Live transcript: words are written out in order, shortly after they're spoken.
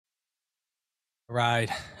Right.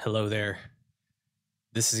 Hello there.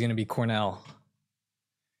 This is going to be Cornell.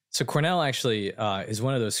 So Cornell actually is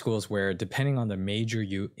one of those schools where, depending on the major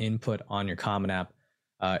you input on your Common App,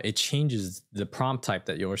 it changes the prompt type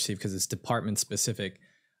that you'll receive because it's department specific.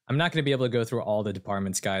 I'm not going to be able to go through all the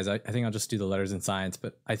departments, guys. I think I'll just do the letters in science.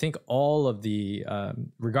 But I think all of the,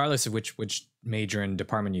 regardless of which major and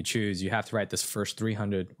department you choose, you have to write this first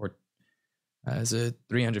 300 or as a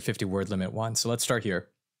 350 word limit one. So let's start here.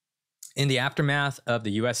 In the aftermath of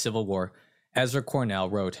the U.S. Civil War, Ezra Cornell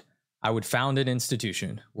wrote, "I would found an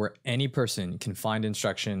institution where any person can find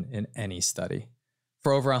instruction in any study."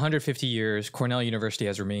 For over 150 years, Cornell University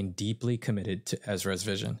has remained deeply committed to Ezra's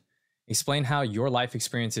vision. Explain how your life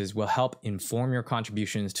experiences will help inform your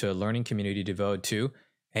contributions to a learning community devoted to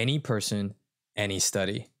any person, any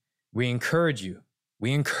study. We encourage you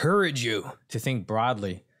to think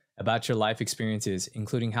broadly about your life experiences,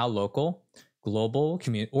 including how local, global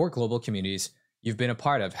communities you've been a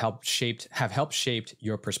part of have helped shaped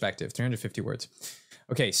your perspective. 350 words.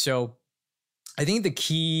 Okay, so I think the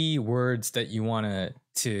key words that you want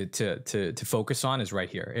to focus on is right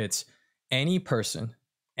here. It's any person,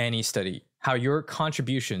 any study. How your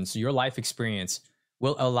contributions, your life experience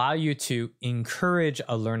will allow you to encourage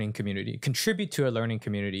a learning community, contribute to a learning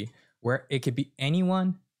community where it could be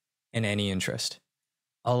anyone and any interest.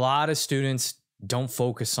 A lot of students don't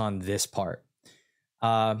focus on this part.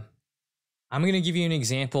 I'm going to give you an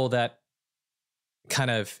example that kind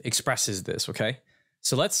of expresses this, okay?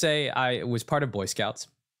 So let's say I was part of Boy Scouts,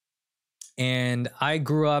 and I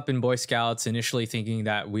grew up in Boy Scouts initially thinking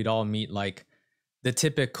that we'd all meet like the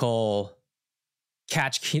typical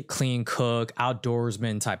catch, clean, cook,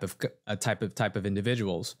 outdoorsman type of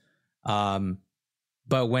individuals.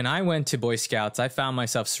 But when I went to Boy Scouts, I found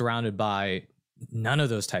myself surrounded by none of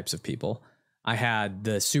those types of people. I had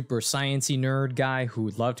the super sciencey nerd guy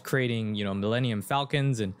who loved creating, Millennium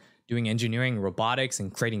Falcons and doing engineering, robotics,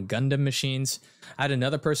 and creating Gundam machines. I had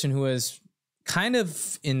another person who was kind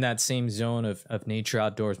of in that same zone of nature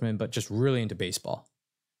outdoorsman, but just really into baseball.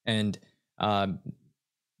 And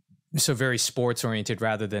so very sports oriented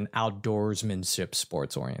rather than outdoorsmanship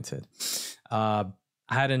sports oriented. I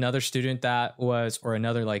had another student that was, or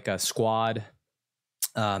another like a squad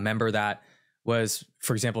member that was,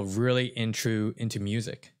 for example, really into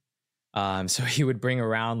music. So he would bring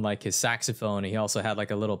around like his saxophone. He also had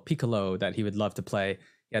like a little piccolo that he would love to play.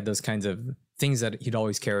 He had those kinds of things that he'd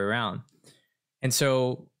always carry around. And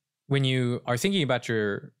so when you are thinking about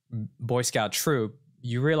your Boy Scout troop,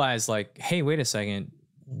 you realize like, hey, wait a second,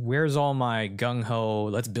 where's all my gung-ho,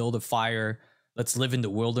 let's build a fire, let's live in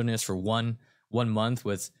the wilderness for one month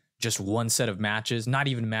with just one set of matches, not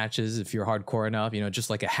even matches if you're hardcore enough,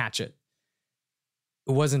 just like a hatchet.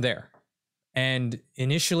 It wasn't there. And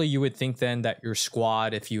initially you would think then that your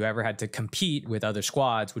squad, if you ever had to compete with other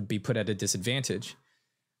squads, would be put at a disadvantage.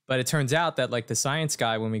 But it turns out that like the science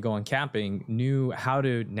guy, when we go on camping, knew how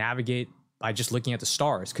to navigate by just looking at the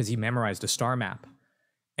stars because he memorized a star map.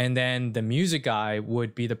 And then the music guy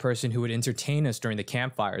would be the person who would entertain us during the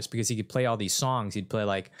campfires because he could play all these songs. He'd play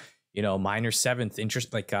like, minor seventh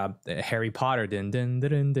interest, like Harry Potter, din din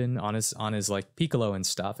din din on his like piccolo and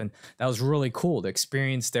stuff. And that was really cool. The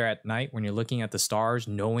experience there at night when you're looking at the stars,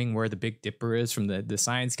 knowing where the Big Dipper is from the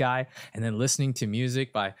science guy, and then listening to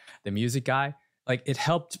music by the music guy. Like it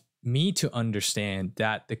helped me to understand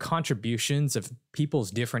that the contributions of people's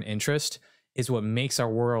different interests is what makes our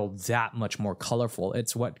world that much more colorful.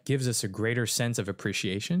 It's what gives us a greater sense of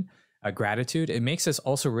appreciation, gratitude. It makes us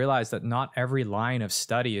also realize that not every line of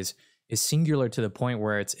study is singular to the point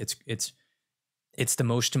where it's the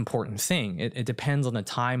most important thing. It depends on the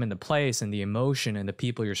time and the place and the emotion and the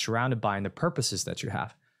people you're surrounded by and the purposes that you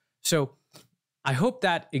have. So I hope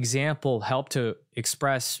that example helped to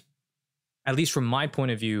express, at least from my point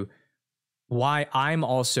of view, why I'm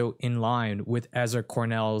also in line with Ezra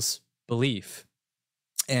Cornell's belief.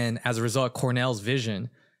 And as a result, Cornell's vision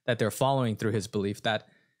that they're following through his belief that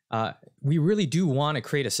we really do want to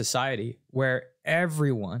create a society where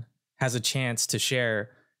everyone has a chance to share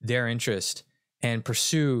their interest and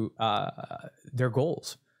pursue their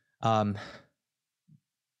goals. To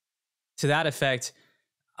that effect,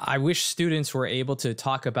 I wish students were able to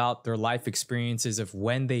talk about their life experiences of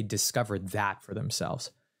when they discovered that for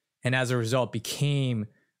themselves. And as a result, became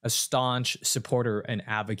a staunch supporter and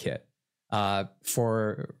advocate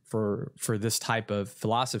for this type of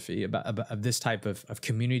philosophy, of this type of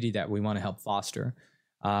community that we want to help foster.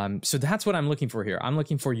 So that's what I'm looking for here. I'm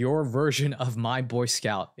looking for your version of my Boy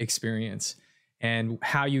Scout experience and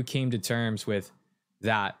how you came to terms with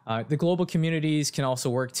that. The global communities can also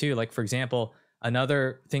work too. Like, for example,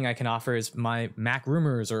 Another thing I can offer is my Mac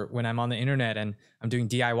rumors, or when I'm on the internet and I'm doing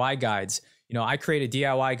DIY guides. You know, I create a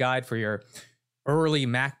DIY guide for your early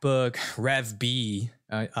MacBook Rev B.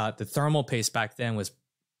 The thermal paste back then was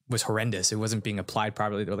horrendous. It wasn't being applied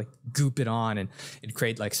properly. They'd like goop it on and it'd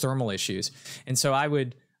create like thermal issues. And so I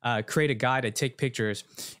would create a guide, I'd take pictures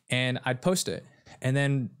and I'd post it. And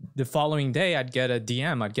then the following day I'd get a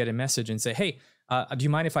DM, I'd get a message and say, hey, do you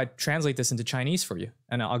mind if I translate this into Chinese for you?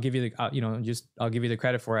 And I'll give you the, I'll give you the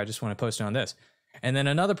credit for it. I just want to post it on this. And then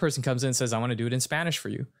another person comes in and says, I want to do it in Spanish for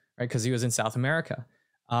you, right? Because he was in South America.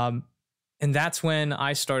 And that's when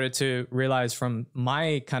I started to realize from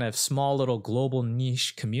my kind of small little global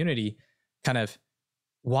niche community, kind of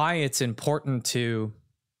why it's important to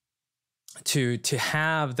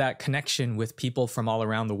have that connection with people from all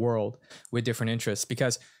around the world with different interests.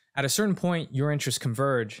 Because at a certain point, your interests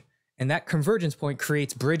converge, and that convergence point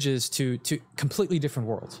creates bridges to completely different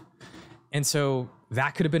worlds. And so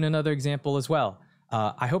that could have been another example as well.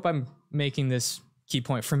 I hope I'm making this key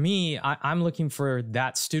point. For me, I'm looking for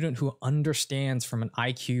that student who understands from an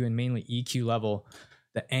IQ and mainly EQ level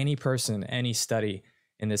that any person, any study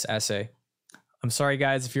in this essay. I'm sorry,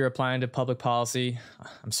 guys, if you're applying to public policy.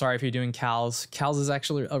 I'm sorry if you're doing CALS. CALS is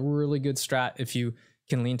actually a really good strat if you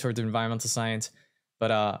can lean towards environmental science. But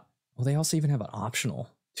well, they also even have an optional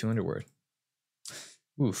 200 word.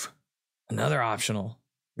 Oof, another optional.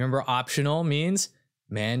 Remember, optional means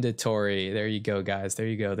mandatory. There you go, guys. There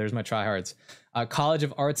you go. There's my tryhards. College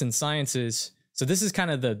of Arts and Sciences. So this is kind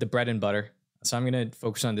of the bread and butter. So I'm going to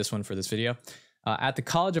focus on this one for this video. At the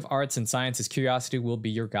College of Arts and Sciences, curiosity will be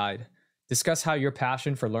your guide. Discuss how your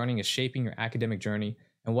passion for learning is shaping your academic journey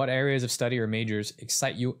and what areas of study or majors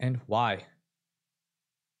excite you and why.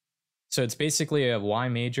 So it's basically a why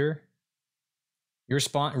major. Your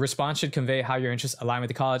response should convey how your interests align with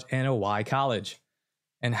the college and a why college,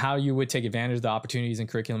 and how you would take advantage of the opportunities in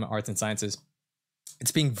curriculum of arts and sciences.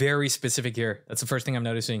 It's being very specific here. That's the first thing I'm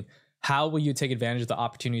noticing. How will you take advantage of the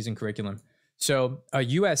opportunities in curriculum? So a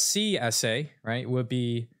USC essay, right, would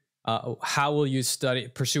be how will you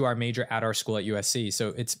pursue our major at our school at USC? So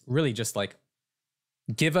it's really just like,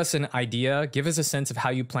 give us an idea, give us a sense of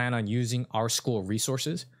how you plan on using our school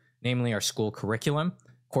resources, namely our school curriculum,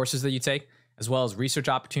 courses that you take, as well as research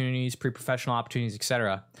opportunities, pre-professional opportunities,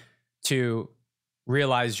 etc., to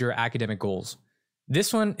realize your academic goals.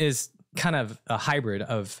 This one is kind of a hybrid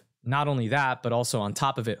of not only that, but also on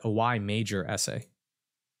top of it, a why major essay.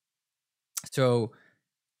 So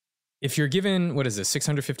if you're given, what is this,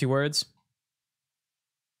 650 words?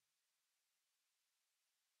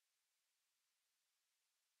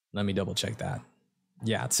 Let me double check that.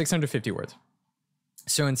 Yeah, it's 650 words.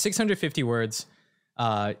 So in 650 words,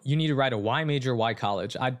 you need to write a why major, why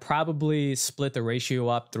college. I'd probably split the ratio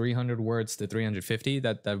up 300 words to 350.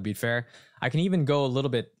 That would be fair. I can even go a little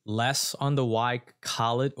bit less on the why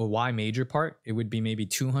college or why major part. It would be maybe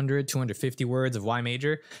 200, 250 words of why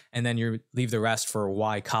major, and then you leave the rest for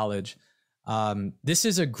why college. This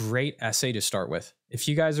is a great essay to start with. If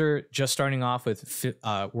you guys are just starting off with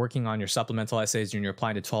working on your supplemental essays and you're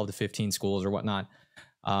applying to 12 to 15 schools or whatnot,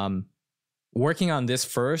 working on this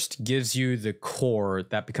first gives you the core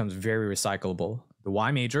that becomes very recyclable. The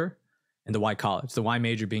why major and the why college. The why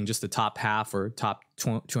major being just the top half or top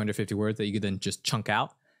 250 words that you could then just chunk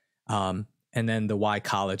out. And then the why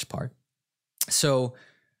college part. So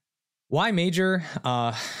why major,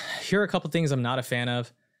 here are a couple things I'm not a fan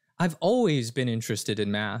of. I've always been interested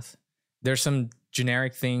in math. There's some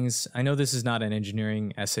generic things. I know this is not an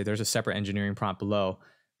engineering essay. There's a separate engineering prompt below.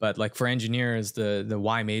 But like for engineers, the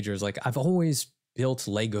why majors, like I've always built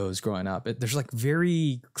Legos growing up. There's like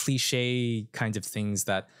very cliche kinds of things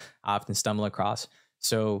that I often stumble across.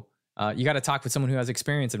 So you got to talk with someone who has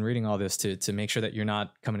experience in reading all this to make sure that you're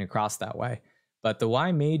not coming across that way. But the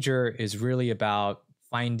why major is really about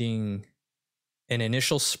finding an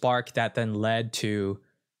initial spark that then led to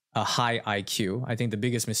a high IQ. I think the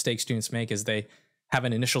biggest mistake students make is they have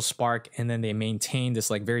an initial spark and then they maintain this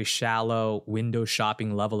like very shallow window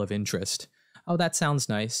shopping level of interest. Oh, that sounds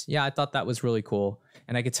nice. Yeah, I thought that was really cool.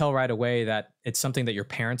 And I could tell right away that it's something that your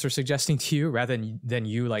parents are suggesting to you rather than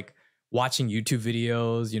you like watching YouTube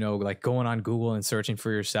videos, you know, like going on Google and searching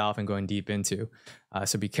for yourself and going deep into.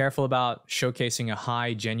 So be careful about showcasing a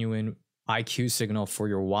high genuine IQ signal for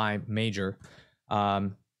your why major.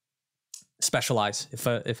 Specialize.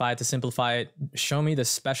 If I had to simplify it, show me the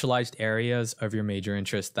specialized areas of your major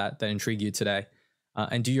interest that intrigue you today,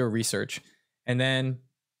 and do your research. And then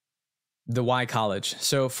the why college.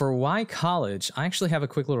 So for why college, I actually have a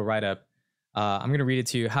quick little write-up. I'm going to read it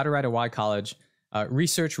to you. How to write a why college.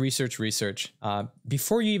 Research, research, research.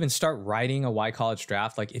 Before you even start writing a why college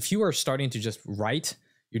draft, like if you are starting to just write,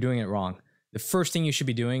 you're doing it wrong. The first thing you should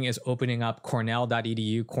be doing is opening up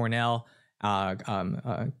cornell.edu, Cornell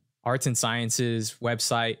Arts and Sciences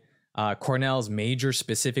website, Cornell's major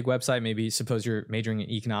specific website. Maybe suppose you're majoring in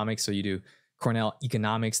economics, so you do Cornell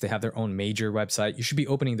Economics. They have their own major website. You should be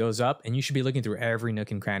opening those up, and you should be looking through every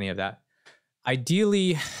nook and cranny of that.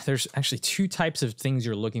 Ideally, there's actually two types of things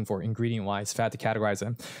you're looking for ingredient-wise, if I had to categorize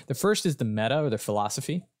them. The first is the meta or the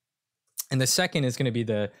philosophy, and the second is going to be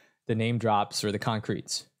the name drops or the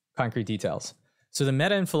concrete details. So the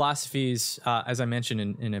meta and philosophies, as I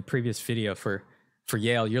mentioned in a previous video for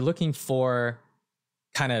Yale, you're looking for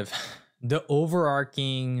kind of the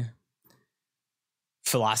overarching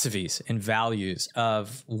philosophies and values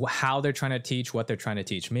of how they're trying to teach, what they're trying to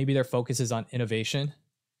teach. Maybe their focus is on innovation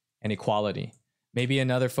and equality. Maybe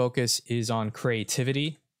another focus is on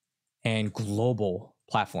creativity and global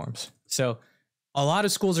platforms. So a lot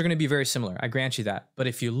of schools are going to be very similar. I grant you that. But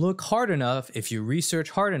if you look hard enough, if you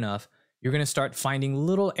research hard enough, you're going to start finding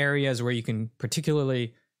little areas where you can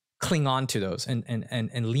particularly cling on to those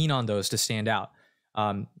and lean on those to stand out.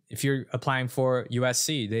 If you're applying for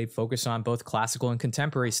USC, they focus on both classical and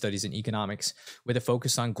contemporary studies in economics with a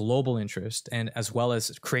focus on global interest and as well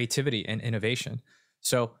as creativity and innovation.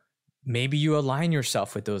 So maybe you align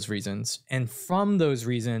yourself with those reasons. And from those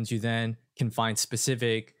reasons, you then can find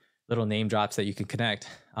specific little name drops that you can connect.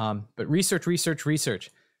 But research, research,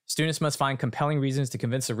 research. Students must find compelling reasons to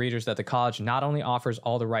convince the readers that the college not only offers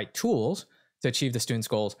all the right tools to achieve the student's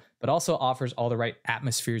goals, but also offers all the right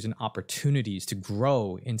atmospheres and opportunities to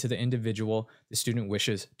grow into the individual the student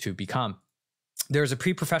wishes to become. There's a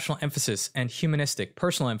pre-professional emphasis and humanistic,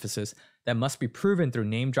 personal emphasis that must be proven through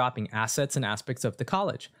name-dropping assets and aspects of the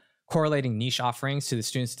college. Correlating niche offerings to the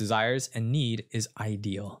student's desires and need is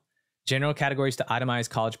ideal. General categories to itemize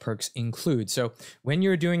college perks include. So when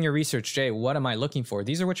you're doing your research, Jay, what am I looking for?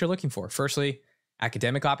 These are what you're looking for. Firstly,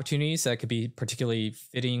 academic opportunities that could be particularly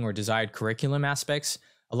fitting or desired curriculum aspects.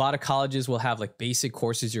 A lot of colleges will have like basic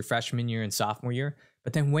courses your freshman year and sophomore year.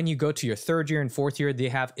 But then when you go to your third year and fourth year, they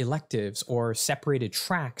have electives or separated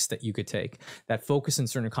tracks that you could take that focus in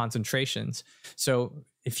certain concentrations. So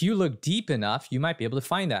if you look deep enough, you might be able to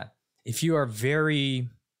find that. If you are very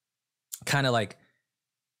kind of like,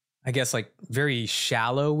 I guess like very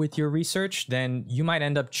shallow with your research, then you might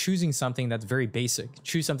end up choosing something that's very basic.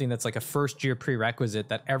 Choose something that's like a first year prerequisite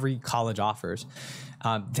that every college offers.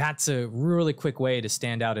 That's a really quick way to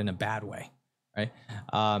stand out in a bad way, right?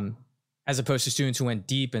 As opposed to students who went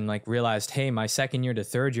deep and like realized, hey, my second year to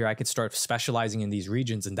third year, I could start specializing in these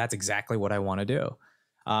regions, and that's exactly what I want to do.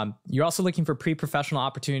 You're also looking for pre-professional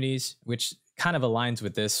opportunities, which kind of aligns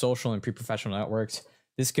with this, social and pre-professional networks.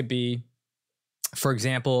 This could be, for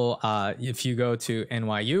example, if you go to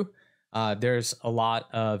NYU, there's a lot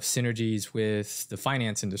of synergies with the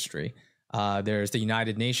finance industry. There's the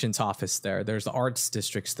United Nations office there. There's the arts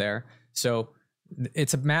districts there. So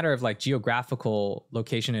it's a matter of like geographical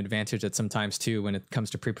location advantage at sometimes too when it comes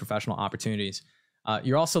to pre-professional opportunities.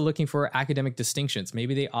 You're also looking for academic distinctions.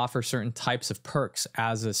 Maybe they offer certain types of perks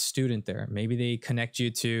as a student there. Maybe they connect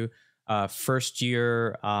you to first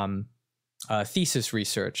year thesis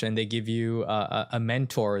research, and they give you a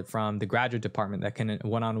mentor from the graduate department that can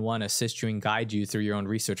one-on-one assist you and guide you through your own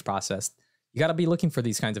research process. You got to be looking for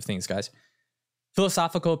these kinds of things, guys.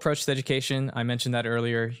 Philosophical approach to education. I mentioned that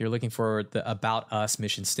earlier. You're looking for the About Us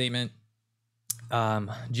mission statement.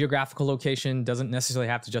 Geographical location doesn't necessarily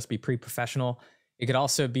have to just be pre-professional. It could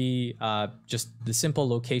also be just the simple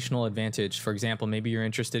locational advantage. For example, maybe you're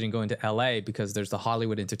interested in going to LA because there's the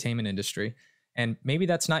Hollywood entertainment industry. And maybe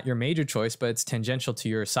that's not your major choice, but it's tangential to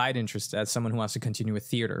your side interest as someone who wants to continue with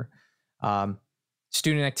theater.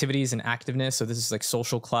 Student activities and activeness. So this is like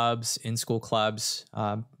social clubs, in-school clubs.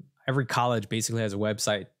 Every college basically has a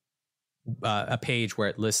website, a page where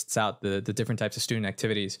it lists out the different types of student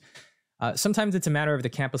activities. Sometimes it's a matter of the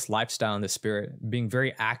campus lifestyle and the spirit, being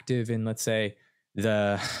very active in, let's say,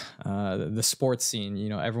 the sports scene. You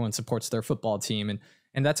know, everyone supports their football team,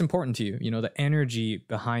 and that's important to you. You know, the energy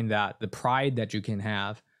behind that, the pride that you can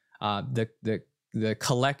have, the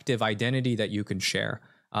collective identity that you can share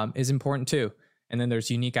is important too. And then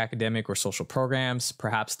there's unique academic or social programs.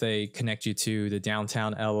 Perhaps they connect you to the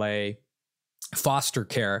downtown LA foster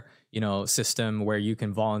care, system where you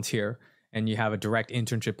can volunteer and you have a direct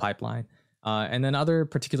internship pipeline. And then other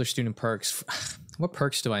particular student perks. What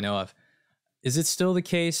perks do I know of? Is it still the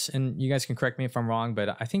case? And you guys can correct me if I'm wrong,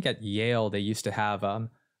 but I think at Yale, they used to have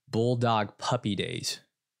bulldog puppy days.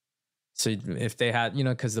 So if they had,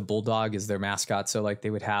 because the bulldog is their mascot. So like they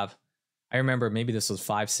would have, I remember maybe this was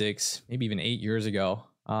 5, 6, maybe even 8 years ago.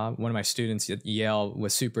 One of my students at Yale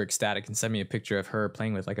was super ecstatic and sent me a picture of her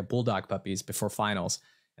playing with like a bulldog puppies before finals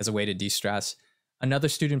as a way to de-stress. Another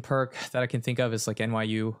student perk that I can think of is like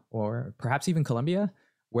NYU or perhaps even Columbia,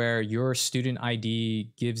 where your student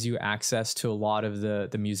ID gives you access to a lot of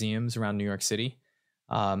the museums around New York City,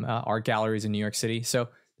 art galleries in New York City. So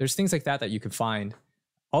there's things like that you can find.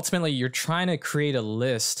 Ultimately, you're trying to create a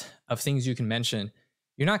list of things you can mention.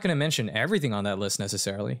 You're not going to mention everything on that list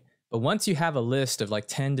necessarily, but once you have a list of like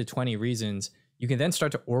 10 to 20 reasons, you can then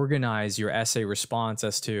start to organize your essay response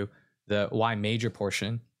as to the why major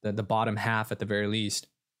portion, the bottom half at the very least.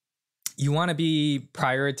 You want to be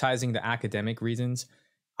prioritizing the academic reasons.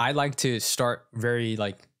 I like to start very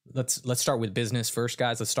like, let's start with business first,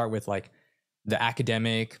 guys. Let's start with like the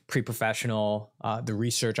academic, pre-professional, the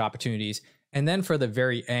research opportunities. And then for the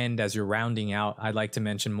very end, as you're rounding out, I'd like to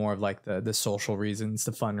mention more of like the social reasons,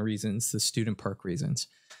 the fun reasons, the student perk reasons.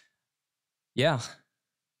 Yeah.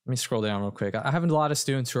 Let me scroll down real quick. I have a lot of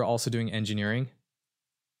students who are also doing engineering.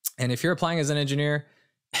 And if you're applying as an engineer,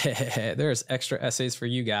 there's extra essays for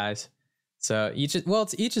you guys. So each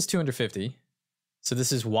is 250. So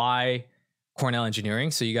this is why Cornell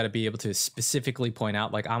engineering. So you got to be able to specifically point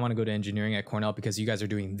out, like, I want to go to engineering at Cornell because you guys are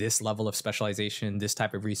doing this level of specialization, this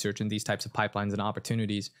type of research, and these types of pipelines and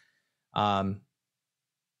opportunities. Then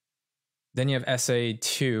you have essay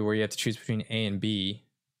 2, where you have to choose between A and B.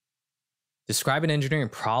 Describe an engineering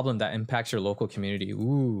problem that impacts your local community.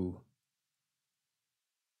 Ooh.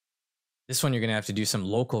 This one, you're going to have to do some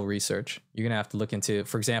local research. You're going to have to look into,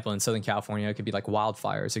 for example, in Southern California, it could be like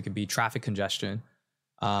wildfires. It could be traffic congestion.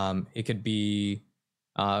 It could be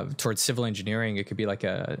towards civil engineering. It could be like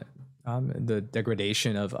the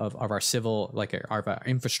degradation of our civil, like our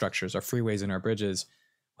infrastructures, our freeways and our bridges.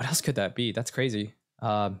 What else could that be? That's crazy.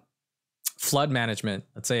 Flood management.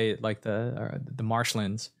 Let's say like the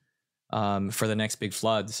marshlands for the next big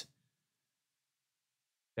floods.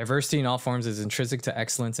 Diversity in all forms is intrinsic to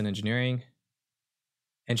excellence in engineering.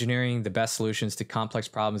 Engineering the best solutions to complex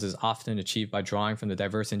problems is often achieved by drawing from the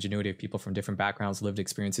diverse ingenuity of people from different backgrounds, lived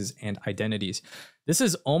experiences, and identities. This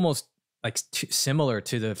is almost like similar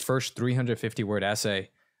to the first 350-word essay,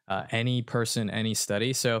 any person, any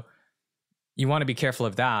study. So you want to be careful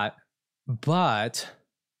of that. But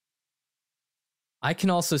I can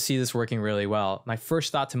also see this working really well. My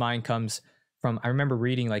first thought to mind comes from, I remember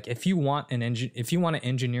reading, like, if you want to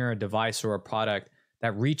engineer a device or a product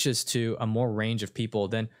that reaches to a more range of people,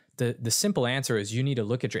 then the simple answer is you need to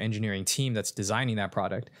look at your engineering team that's designing that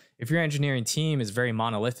product. If your engineering team is very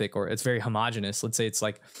monolithic or it's very homogenous, let's say it's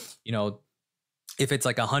like, you know, if it's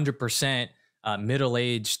like 100%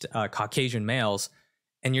 middle-aged Caucasian males,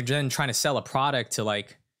 and you're then trying to sell a product to,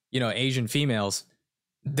 like, you know, Asian females,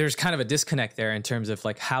 there's kind of a disconnect there in terms of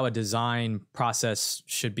like how a design process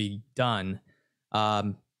should be done.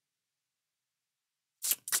 What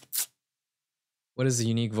is the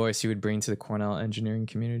unique voice you would bring to the Cornell engineering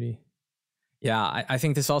community? Yeah, I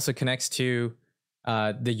think this also connects to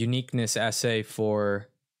the uniqueness essay for,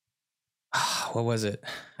 what was it?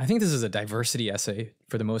 I think this is a diversity essay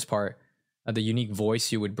for the most part, the unique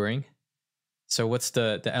voice you would bring. So what's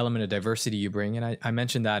the element of diversity you bring? And I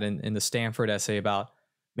mentioned that in the Stanford essay about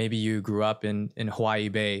maybe you grew up in Hawaii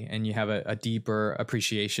Bay and you have a deeper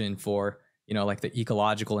appreciation for, you know, like the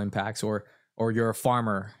ecological impacts, or you're a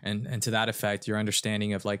farmer, and to that effect, your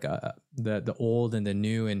understanding of like the old and the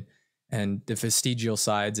new and the vestigial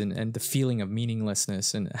sides and the feeling of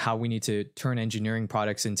meaninglessness, and how we need to turn engineering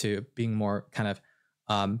products into being more kind of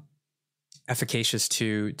efficacious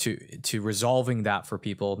to resolving that for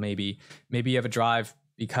people. Maybe you have a drive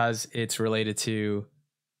because it's related to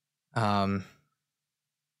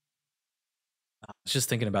I was just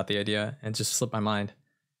thinking about the idea and just slipped my mind.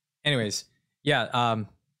 Anyways, yeah,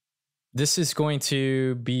 this is going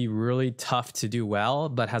to be really tough to do well,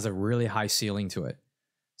 but has a really high ceiling to it.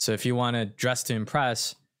 So if you want to dress to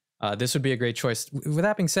impress, this would be a great choice. With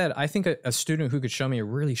that being said, I think a student who could show me a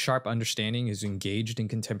really sharp understanding, is engaged in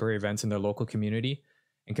contemporary events in their local community,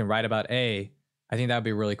 and can write about I think that would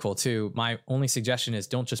be really cool too. My only suggestion is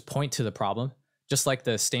don't just point to the problem. Just like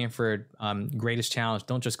the Stanford greatest challenge,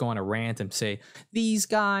 don't just go on a rant and say, these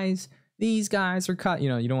guys are cut. You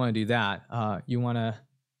know, you don't want to do that. You want to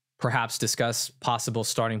perhaps discuss possible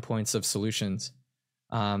starting points of solutions.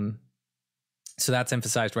 So that's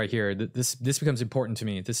emphasized right here. This becomes important to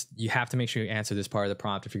me. You have to make sure you answer this part of the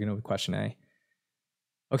prompt if you're going to question A.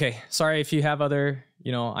 Okay, sorry if you have other,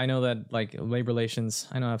 you know, I know that like labor relations,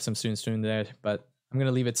 I know I have some students doing that, but I'm going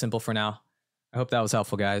to leave it simple for now. I hope that was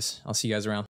helpful, guys. I'll see you guys around.